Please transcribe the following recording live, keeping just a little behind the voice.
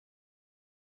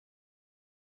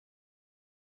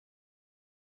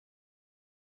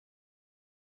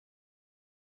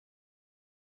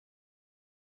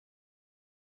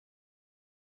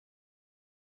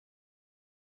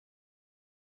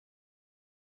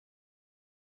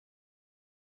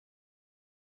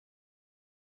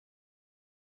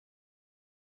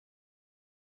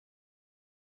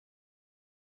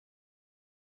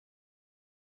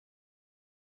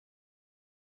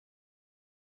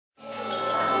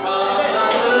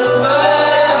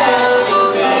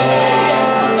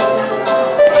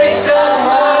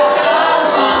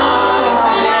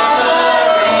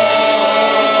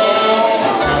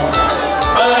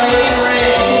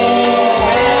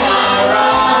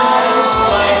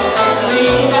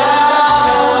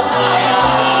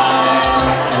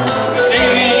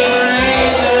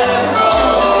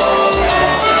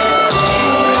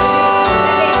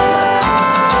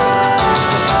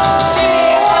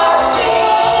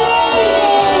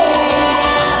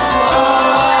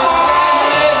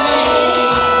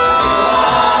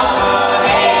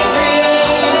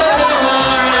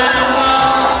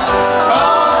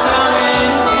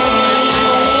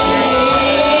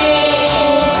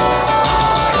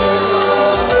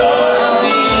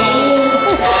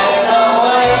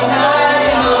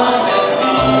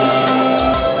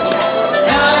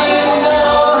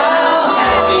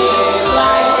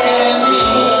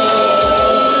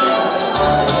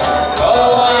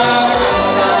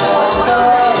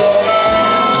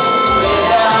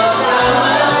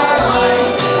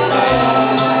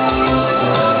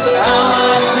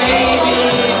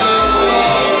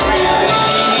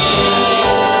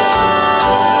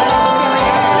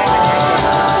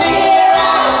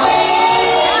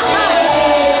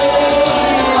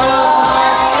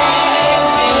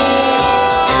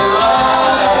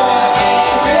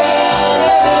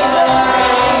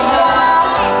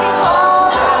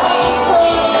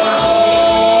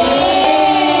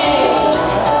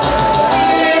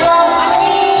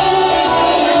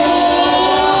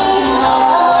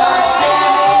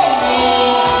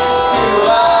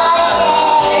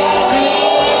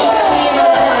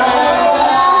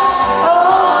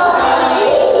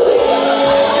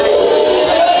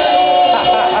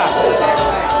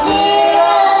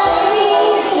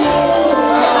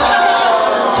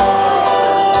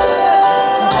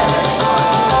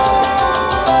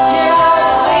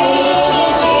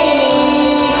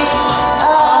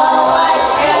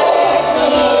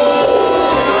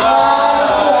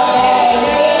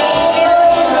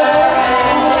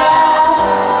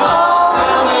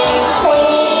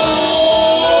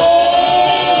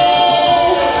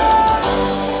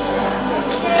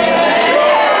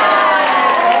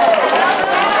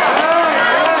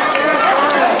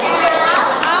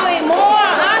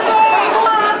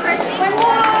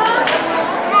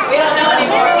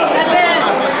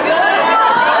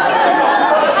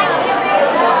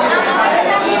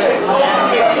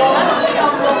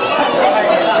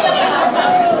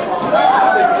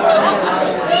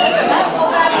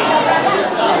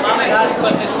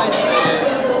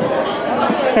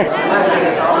ขอ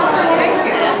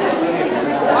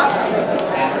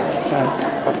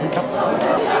บคุณครับ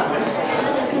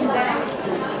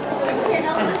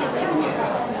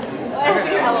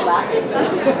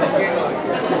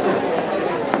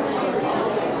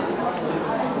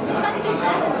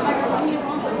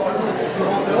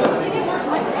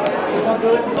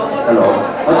ฮัลโหล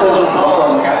เขาเชิญคุณเข้าก่อ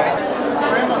นครับ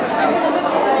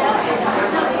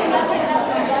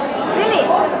ลิลี่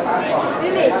ข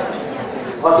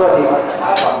อสวัสดีครับ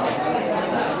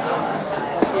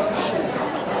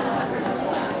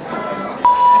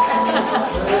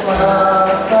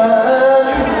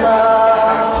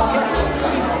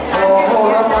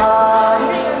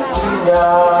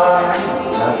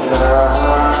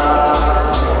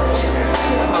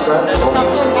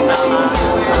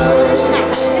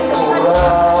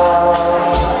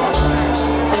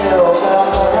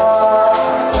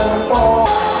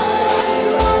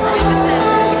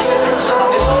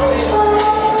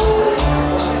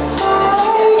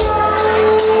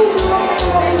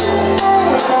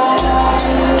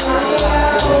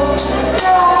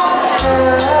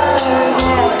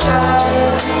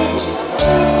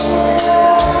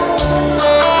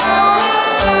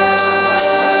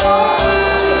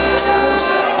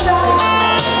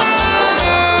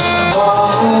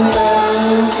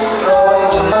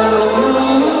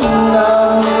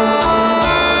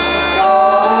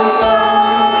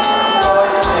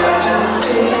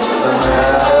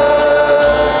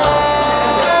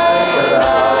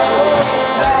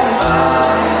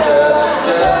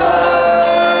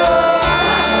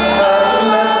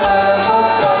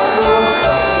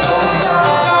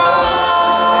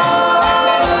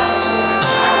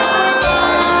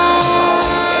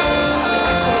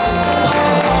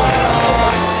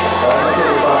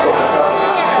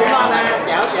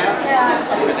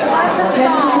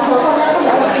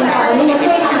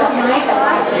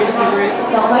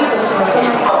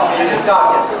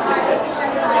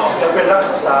จะเป็นนัก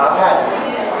ศึกษาแพทย์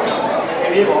ที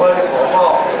นี้ผมก็จะขอมอ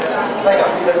บให้กับ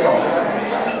พี่ทั้งสอง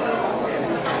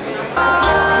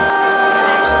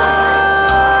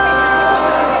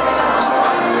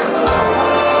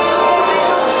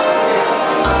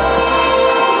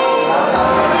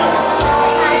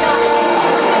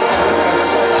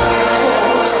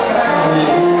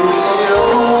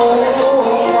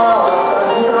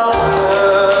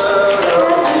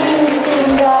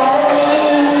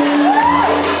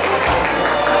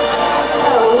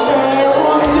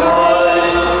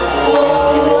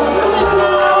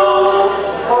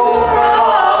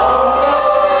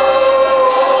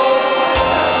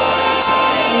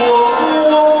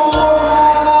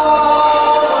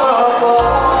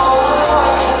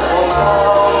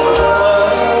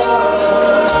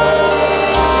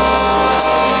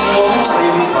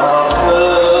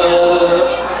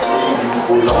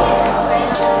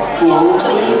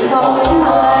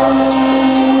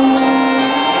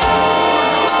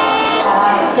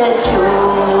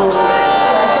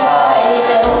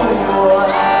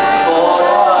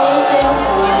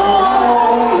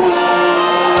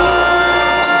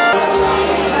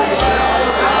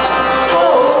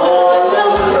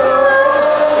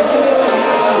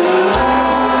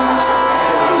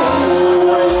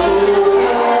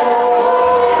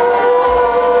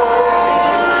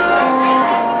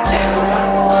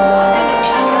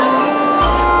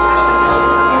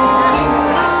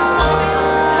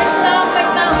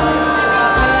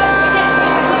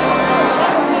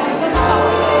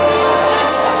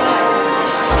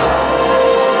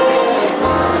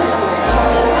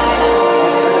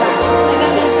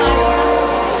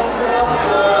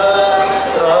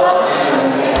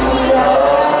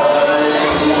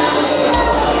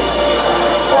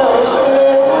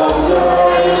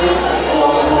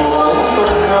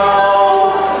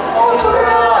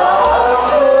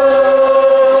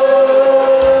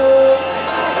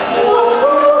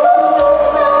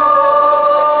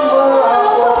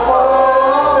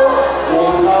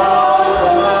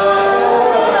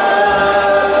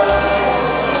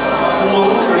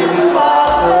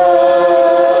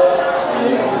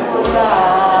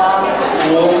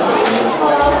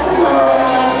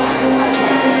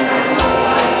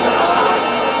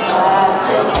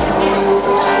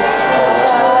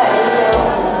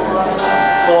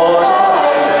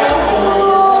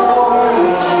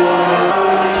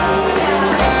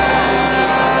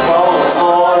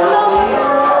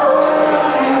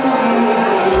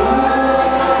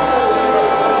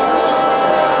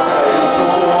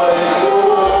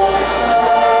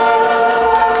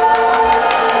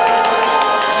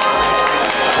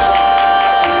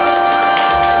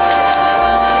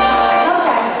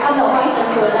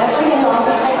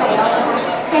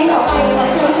นี้ต่อไปขอ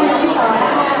เชิญคุณที่สอง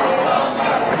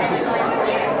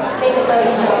เป็นเลย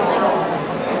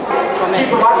พี่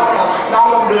สุวัสดิ์กับน้อง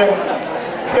ลงเดือน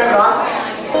เพื่อนรัก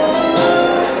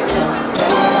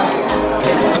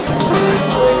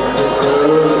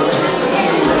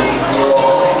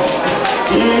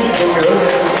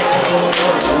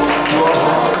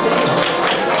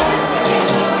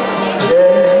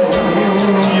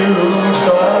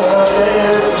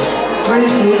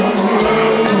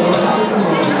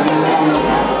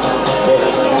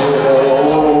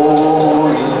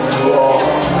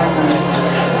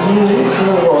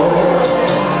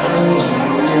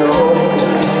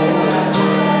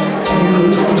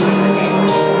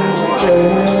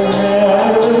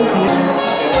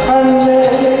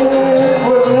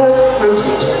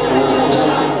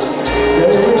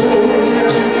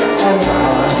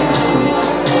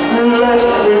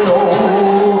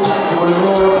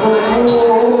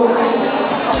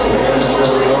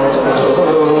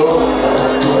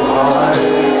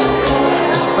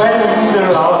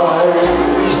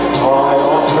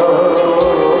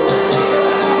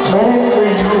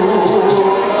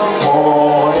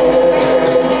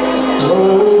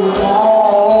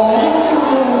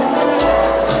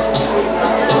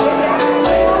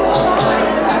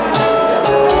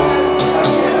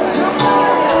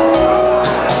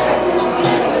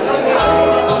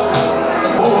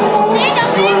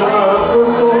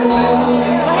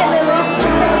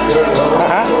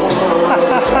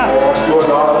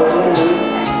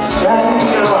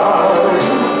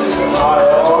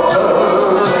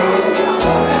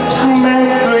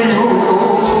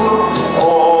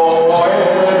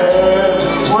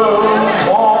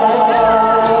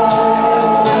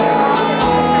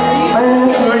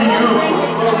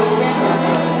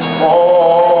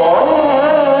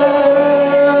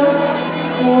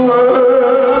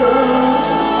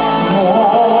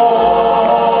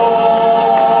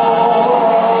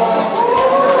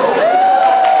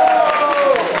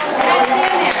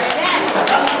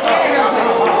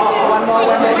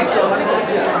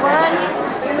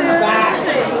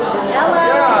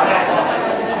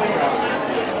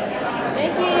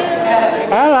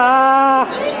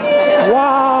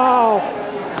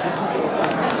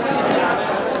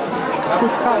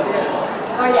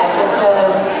ก็อยากจะเชิญ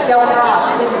เจ้าภาพ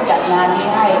ซึ่งจัดงานนี้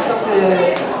ให้ก็คือ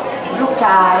ลูกช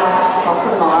ายของคุ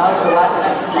ณหมอสุวัสดิ์แล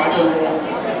ะคุณหมอดวงเดือน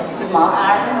คุณหมออา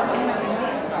ร์ต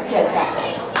ขอเชิญค่ะ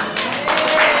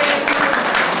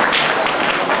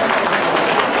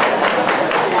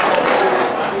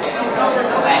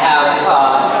I have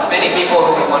many people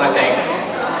who we want to thank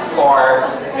for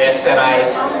this, and I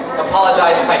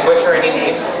apologize if I butcher any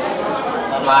names.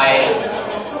 My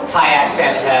Thai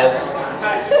accent has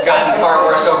gotten far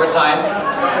worse over time,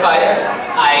 but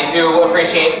I do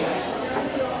appreciate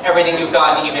everything you've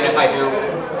done, even if I do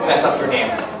mess up your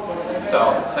name. So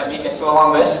let me get to a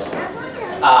long list.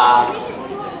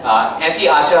 Auntie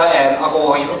Acha and Uncle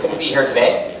William couldn't be here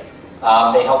today.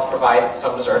 They helped provide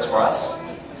some desserts for us.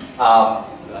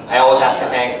 I always have to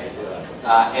thank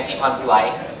Auntie Panpilai.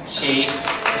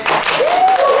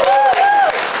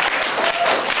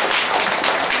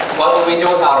 What would we do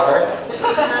without her?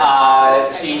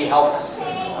 She helps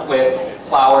with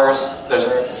flowers,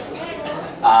 desserts.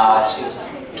 She's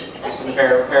a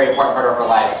very, very important part of our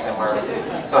lives, and we're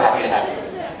so happy to have you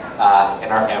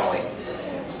in our family.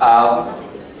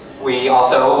 We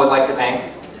also would like to thank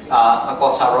Uncle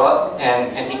Sarot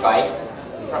and Auntie Kai,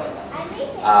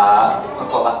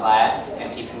 Uncle Latla,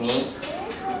 Auntie Pani,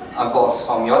 Uncle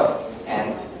Somyot,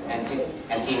 and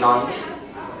Auntie Non,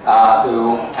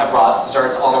 who have brought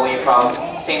desserts all the way from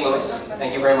St. Louis.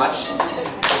 Thank you very much.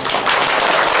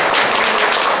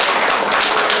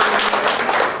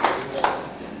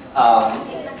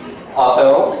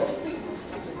 Also,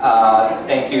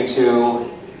 thank you to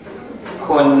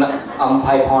Kun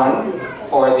Paipon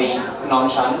for the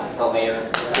Nomshan, the layer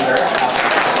dessert.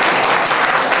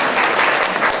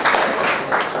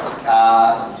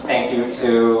 Thank you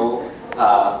to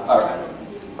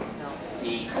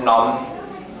the Knom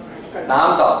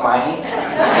Nam Dok Mai.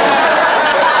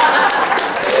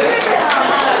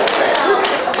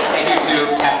 Thank you to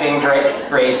Captain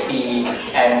Gracie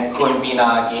and Kun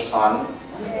Bina Gason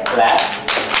for that.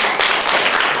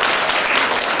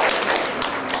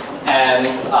 And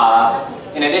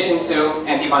in addition to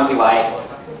Auntie Panpilai,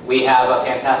 we have a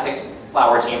fantastic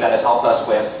flower team that has helped us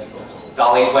with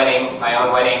Dollie's wedding, my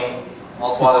own wedding,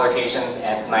 multiple other occasions,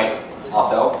 and tonight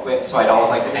also. So I'd always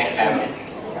like to thank them.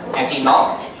 Auntie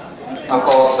Nok,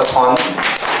 Uncle Sapon,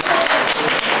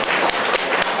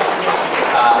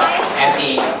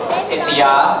 Auntie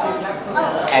Itaya,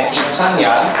 Auntie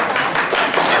Chanya,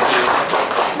 Auntie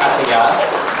Kataya,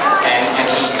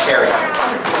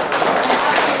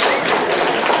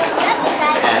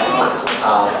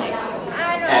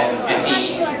 and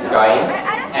Dee Dollie,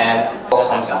 and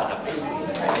Silpa.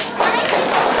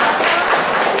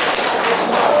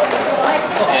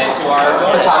 And to our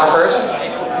photographers,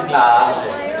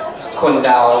 Kun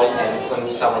Dao and Kun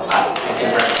Silpa. Thank you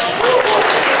very much.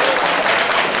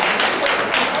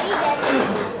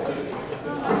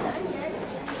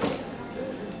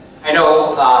 I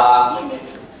know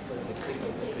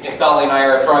if Dollie and I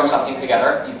are throwing something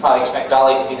together, you'd probably expect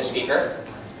Dollie to be the speaker.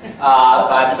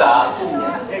 But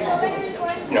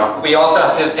you know, we also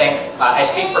have to thank, I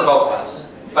speak for both of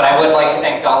us, but I would like to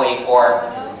thank Dollie for,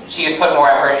 she has put more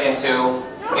effort into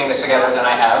putting this together than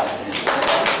I have.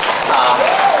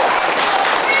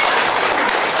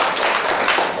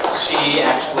 She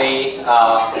actually,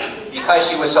 because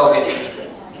she was so busy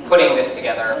putting this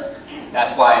together,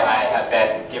 that's why I have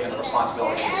been given the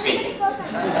responsibility of speaking.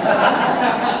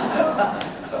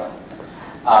 So,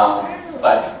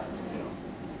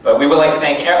 but we would like to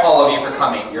thank all of you for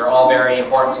coming. You're all very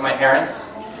important to my parents,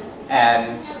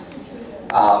 and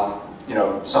you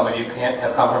know, some of you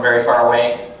have come from very far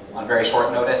away on very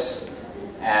short notice,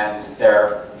 and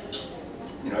they're,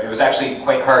 you know, it was actually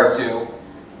quite hard to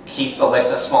keep the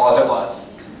list as small as it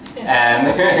was, and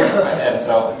and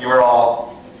so you were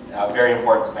all very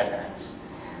important to my parents.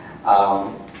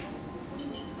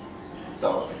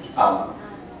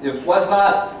 It was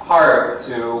not hard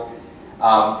to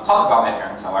talk about my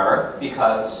parents, however,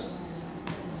 because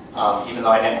even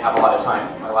though I didn't have a lot of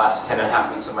time, my last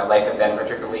 10.5 weeks of my life have been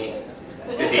particularly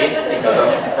busy because of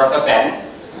the birth of Ben.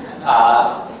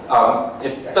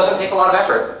 It doesn't take a lot of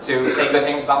effort to say good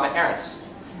things about my parents.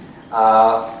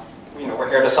 You know, we're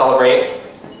here to celebrate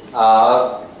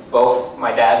both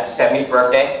my dad's 70th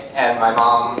birthday and my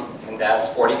mom and dad's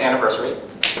 40th anniversary.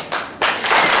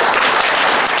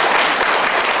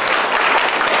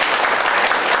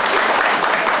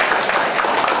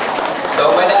 So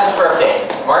my dad's birthday,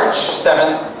 March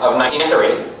 7th of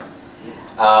 1903.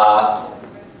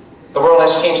 The world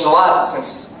has changed a lot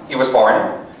since he was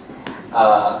born.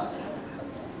 I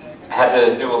had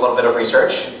to do a little bit of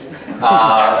research.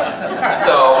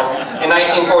 So in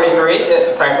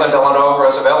 1943, Franklin Delano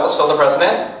Roosevelt was still the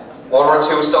president. World War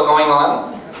II was still going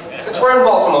on. Since we're in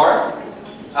Baltimore,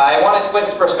 I wanted to put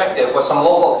into perspective with some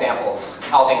local examples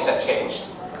how things have changed.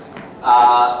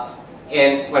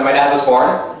 When my dad was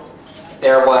born,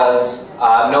 there was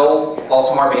no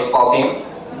Baltimore baseball team.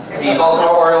 The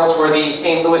Baltimore Orioles were the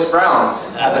St. Louis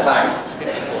Browns at the time.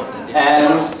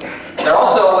 And there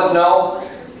also was no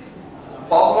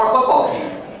Baltimore football team.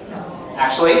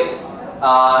 Actually,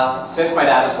 since my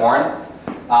dad was born,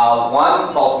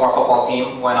 one Baltimore football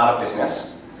team went out of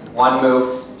business. One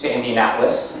moved to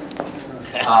Indianapolis.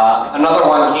 Another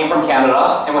one came from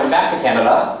Canada and went back to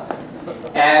Canada.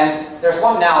 And there's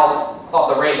one now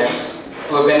called the Ravens,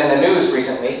 who have been in the news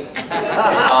recently.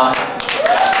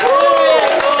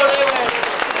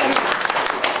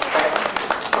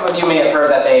 Some of you may have heard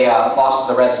that they lost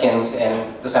to the Redskins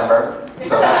in December,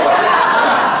 so that's what.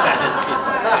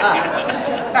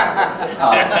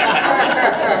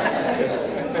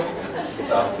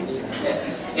 So,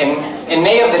 in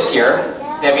May of this year,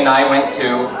 Debbie and I went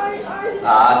to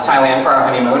Thailand for our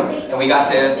honeymoon, and we got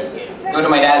to go to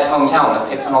my dad's hometown of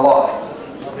Pitsanalok.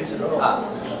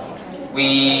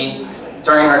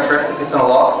 During our trip to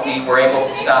Pitsanalok, we were able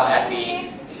to stop at the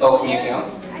Folk Museum,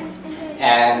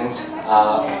 and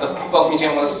the Folk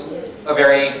Museum was a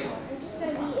very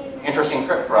interesting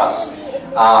trip for us.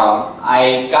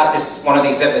 I got this, one of the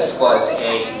exhibits was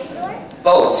a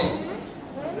boat,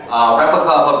 a replica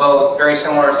of a boat very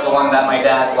similar to the one that my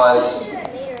dad was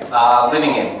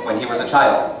living in when he was a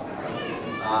child.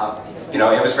 You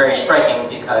know, it was very striking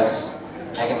because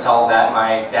I can tell that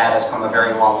my dad has come a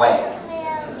very long way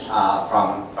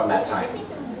from that time.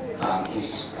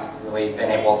 He's really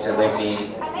been able to live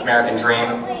the American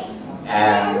dream,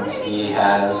 and he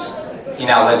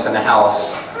now lives in a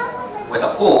house with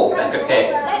a pool that could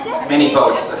fit many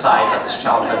boats the size of his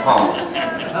childhood home.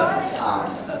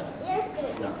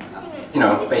 You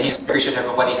know, but he's appreciative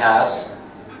of what he has,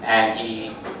 and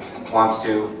he wants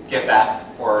to give back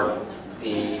for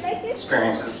the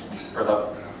experiences,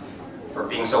 for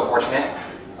being so fortunate.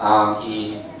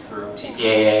 He, through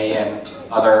TPAA and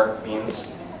other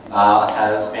means,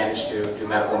 has managed to do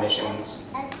medical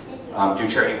missions, do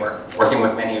charity work, working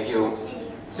with many of you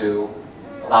to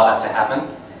allow that to happen.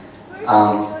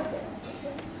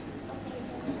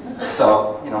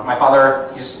 So, you know, my father,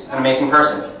 he's an amazing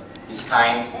person. He's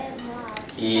kind.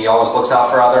 He always looks out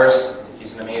for others.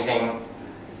 He's an amazing,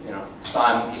 you know,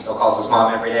 son. He still calls his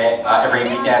mom every day, every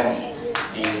weekend.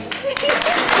 He's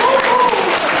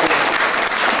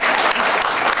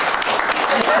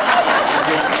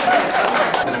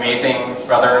amazing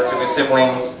brother to his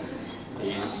siblings.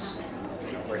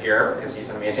 We're here because he's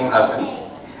an amazing husband.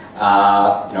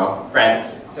 Friend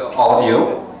to all of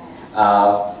you.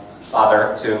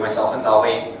 Father to myself and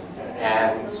Dollie,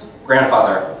 and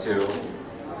grandfather to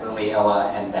Lily,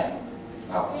 Ella, and Ben.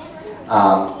 So,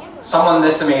 someone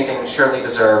this amazing surely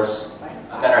deserves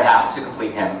a better half to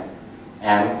complete him,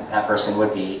 and that person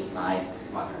would be my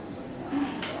mother.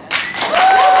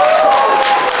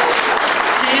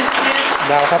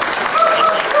 Now,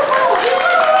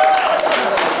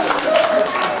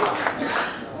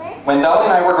 when Dollie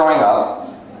and I were growing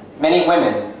up, many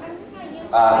women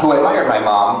who admired my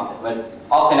mom would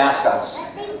often ask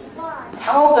us,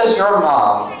 how does your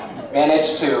mom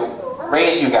manage to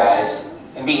raise you guys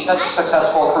and be such a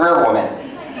successful career woman?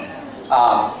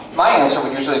 My answer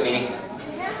would usually be,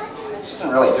 she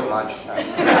didn't really do much.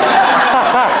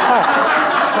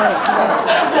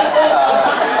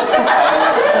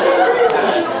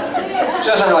 She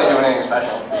doesn't really do anything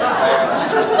special.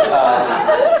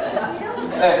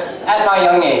 At my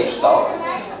young age, though,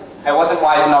 I wasn't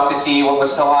wise enough to see what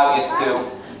was so obvious to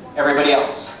everybody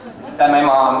else, that my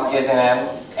mom is an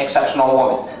exceptional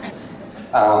woman.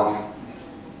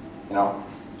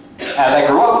 As I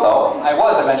grew up, though, I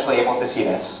was eventually able to see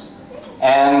this,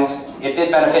 and it did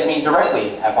benefit me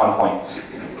directly at one point.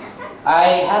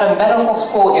 I had a medical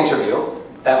school interview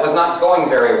that was not going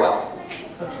very well,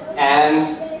 and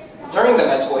during the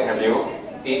med school interview,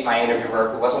 my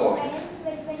interviewer, who was a woman,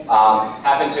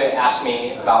 happened to ask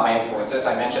me about my influences.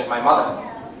 I mentioned my mother.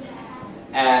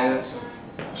 And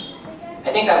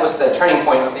I think that was the turning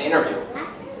point of the interview.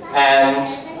 And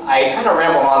I kind of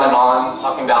rambled on and on,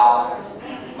 talking about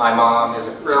my mom is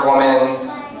a career woman.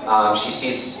 She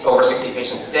sees over 60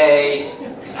 patients a day.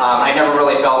 I never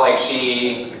really felt like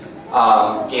she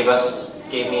gave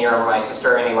me or my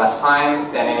sister any less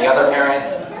time than any other parent.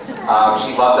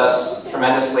 She loved us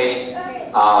tremendously.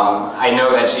 I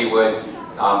know that she would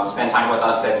spend time with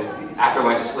us, and after we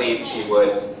went to sleep, she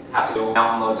would have to do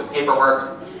mountain loads of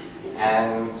paperwork,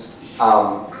 and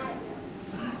so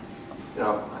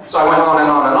I went on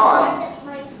and on and on,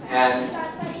 and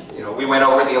we went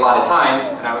over the allotted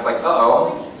time, and I was like,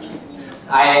 uh-oh,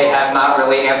 I have not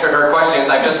really answered her questions.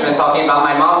 I've just been talking about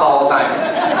my mom the whole time.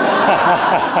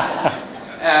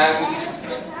 And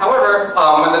however,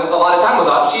 when the allotted time was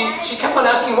up, she kept on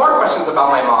asking more questions about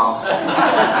my mom.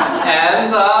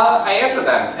 And I answered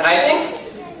them. And I think,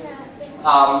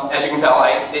 as you can tell,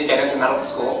 I did get into medical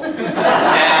school.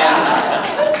 And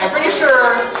I'm pretty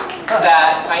sure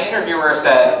that my interviewer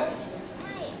said,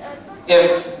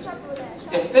 if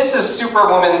this is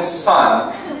Superwoman's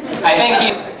son, I think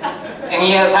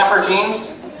he has half her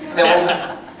genes,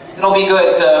 then it'll be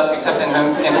good to accept him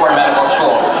into our medical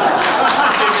school.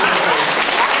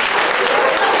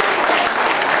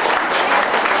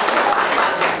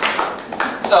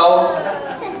 So,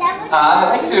 I'd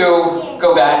like to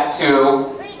go back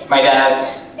to my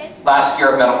dad's last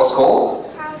year of medical school.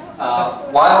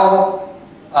 While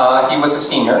he was a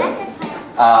senior,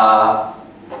 a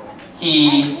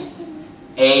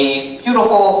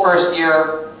beautiful first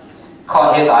year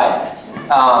caught his eye.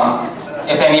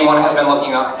 If anyone has been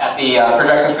looking up at the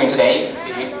projection screen today, you can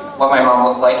see what my mom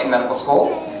looked like in medical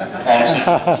school, and she's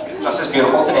just as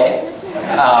beautiful today.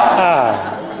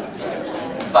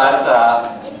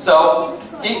 So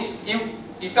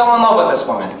he fell in love with this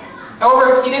woman.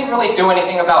 However, he didn't really do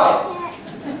anything about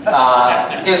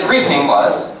it. His reasoning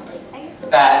was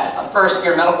that a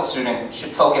first-year medical student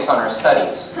should focus on her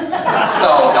studies.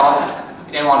 So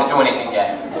he didn't want to do anything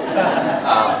yet.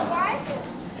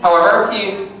 However,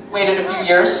 he waited a few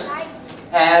years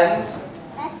and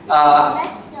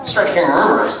started hearing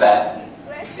rumors that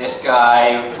this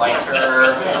guy liked her,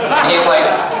 and he's like,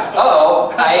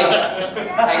 uh-oh, I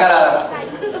gotta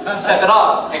step it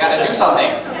up, I gotta do something.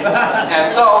 And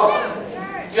so,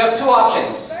 you have two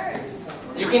options.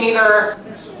 You can either,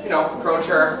 approach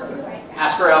her,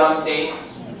 ask her out on a date,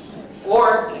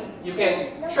 or you can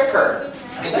trick her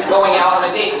into going out on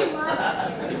a date with her.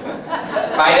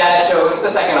 My dad chose the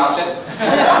second option.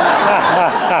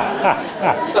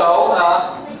 So,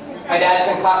 my dad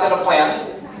concocted a plan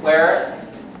where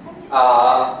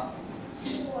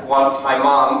my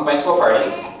mom went to a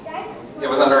party. It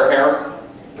was under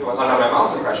my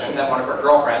mom's impression that one of her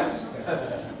girlfriends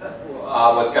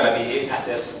was going to be at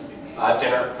this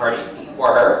dinner party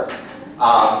for her.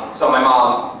 So my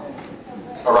mom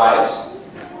arrives,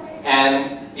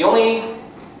 and the only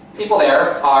people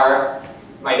there are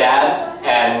my dad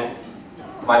and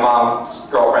my mom's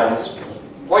girlfriend's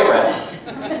boyfriend,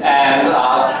 and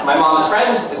my mom's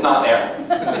friend is not there.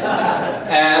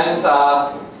 And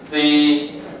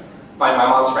my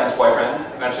mom's friend's boyfriend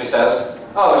eventually says,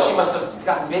 "Oh, she must have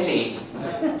gotten busy.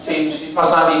 She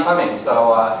must not be coming.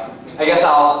 So I guess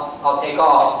I'll take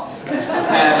off."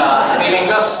 And leaving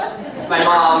just my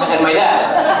mom and my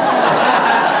dad.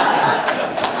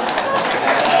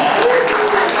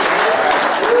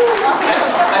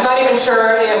 I'm not even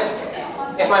sure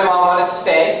if my mom wanted to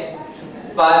stay,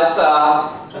 but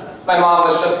my mom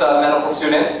was just a medical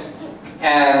student,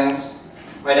 and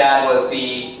my dad was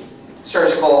the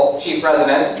surgical chief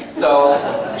resident, so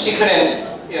she couldn't,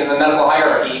 in the medical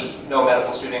hierarchy, no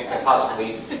medical student could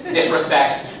possibly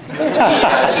disrespect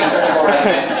the chief surgical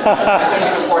resident, and so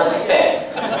she was forced to stay.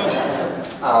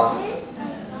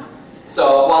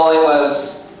 So while it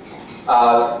was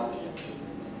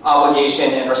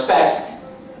obligation and respect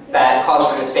that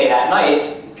caused her to stay that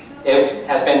night, it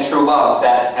has been true love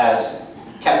that has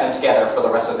kept them together for the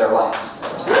rest of their lives.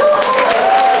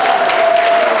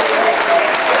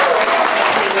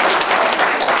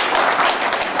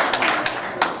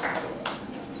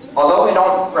 Although I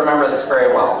don't remember this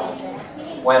very well,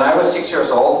 when I was 6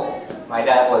 years old, my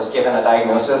dad was given a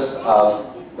diagnosis of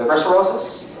liver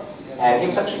cirrhosis, and he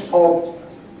was actually told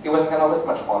he wasn't going to live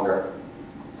much longer.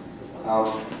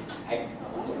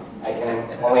 I can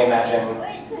only imagine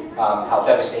how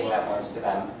devastating that was to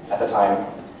them at the time.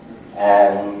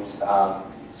 And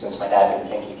since my dad didn't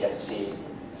think he'd get to see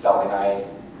Dollie and I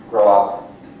grow up,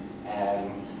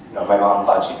 and my mom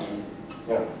thought she'd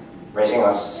be raising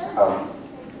us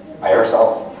by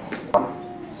herself.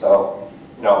 So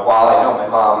while I know my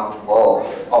mom will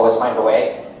always find a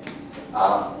way,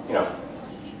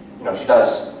 she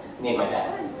does need my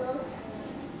dad.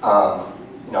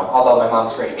 Although my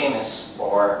mom's very famous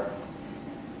for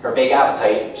her big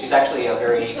appetite, she's actually a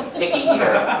very picky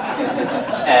eater,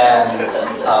 and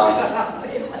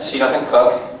she doesn't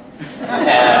cook.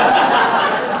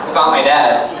 And without my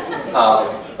dad,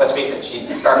 let's face it,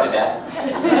 she'd starve to death.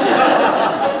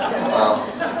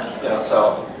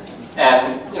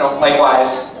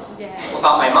 Likewise,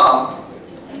 without my mom,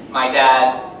 my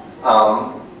dad,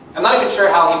 I'm not even sure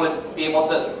how he would be able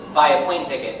to buy a plane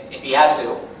ticket if he had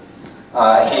to.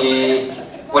 He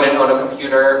wouldn't own a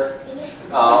computer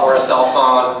or a cell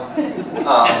phone.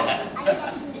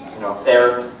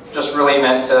 They're just really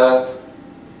meant to,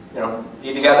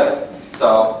 be together.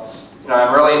 So,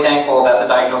 I'm really thankful that the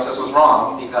diagnosis was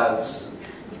wrong, because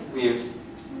we've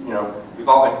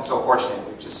all been so fortunate.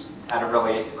 We've just had a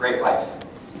really great life,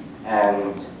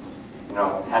 and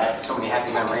had so many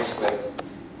happy memories with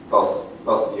both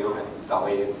of you and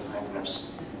Dollie.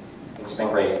 It's been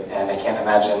great, and I can't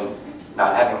imagine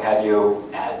not having had you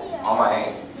at all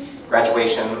my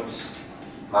graduations,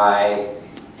 my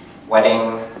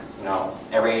wedding,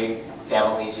 every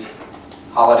family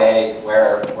holiday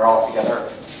where we're all together.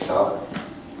 So,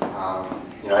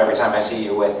 every time I see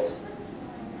you with,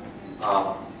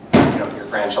 your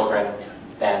grandchildren,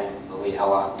 Ben, Lily,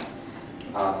 Ella,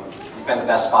 you've been the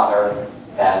best father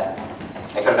that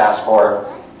I could have asked for.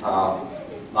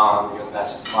 Mom, you're the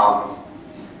best mom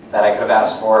that I could have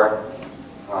asked for.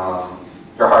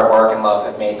 Your hard work and love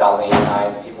have made Dollie and I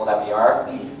the people that we are.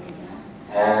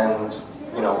 And,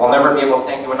 we'll never be able to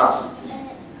thank you enough.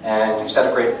 And you've set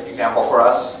a great example for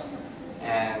us.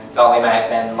 And Dollie and I have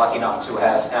been lucky enough to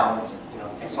have found,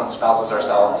 excellent spouses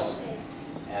ourselves,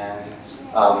 and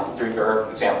through your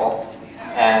example.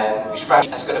 And we should try to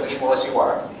be as good of people as you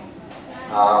are.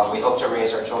 We hope to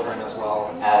raise our children as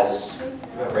well as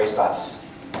you have raised us.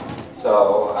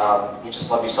 So we just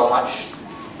love you so much,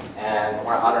 and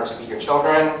we're honored to be your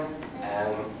children.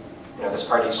 And this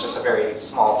party is just a very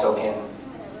small token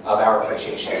of our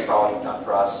appreciation for all you've done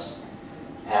for us.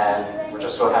 And we're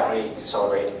just so happy to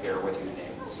celebrate here with you today.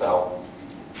 So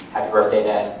happy birthday,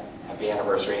 Dad. Happy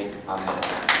anniversary. Amen.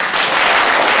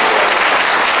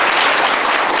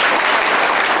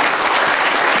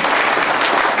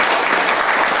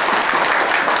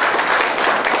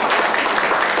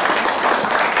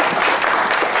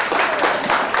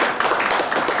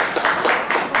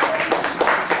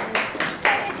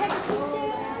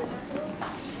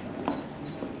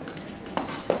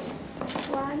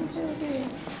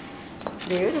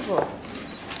 Beautiful.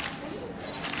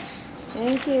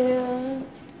 Thank you.